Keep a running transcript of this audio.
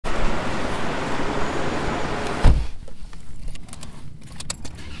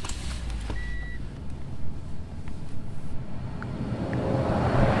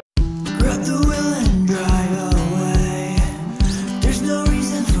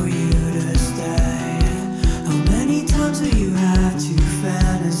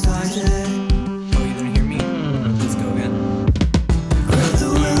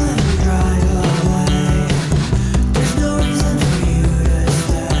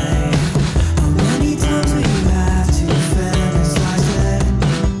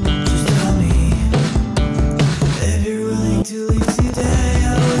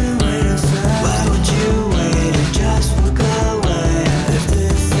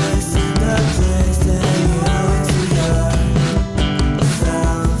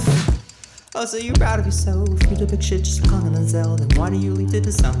so you're proud of yourself. You do big shit just like Connor and Zell. Then why do you leave to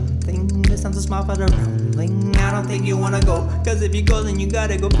do something? This sounds a small but a rumbling. I don't think you wanna go, cause if you go then you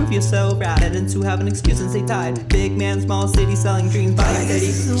gotta go prove yourself. Rather than to have an excuse and stay tied. Big man, small city, selling dreams by a city.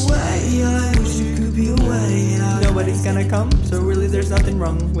 This is the way, I wish you could be away. Nobody's gonna come, so really there's nothing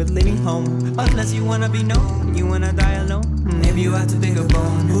wrong with leaving home. Unless you wanna be known, you wanna die alone. If you had to pick a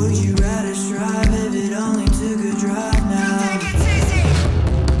bone, would you rather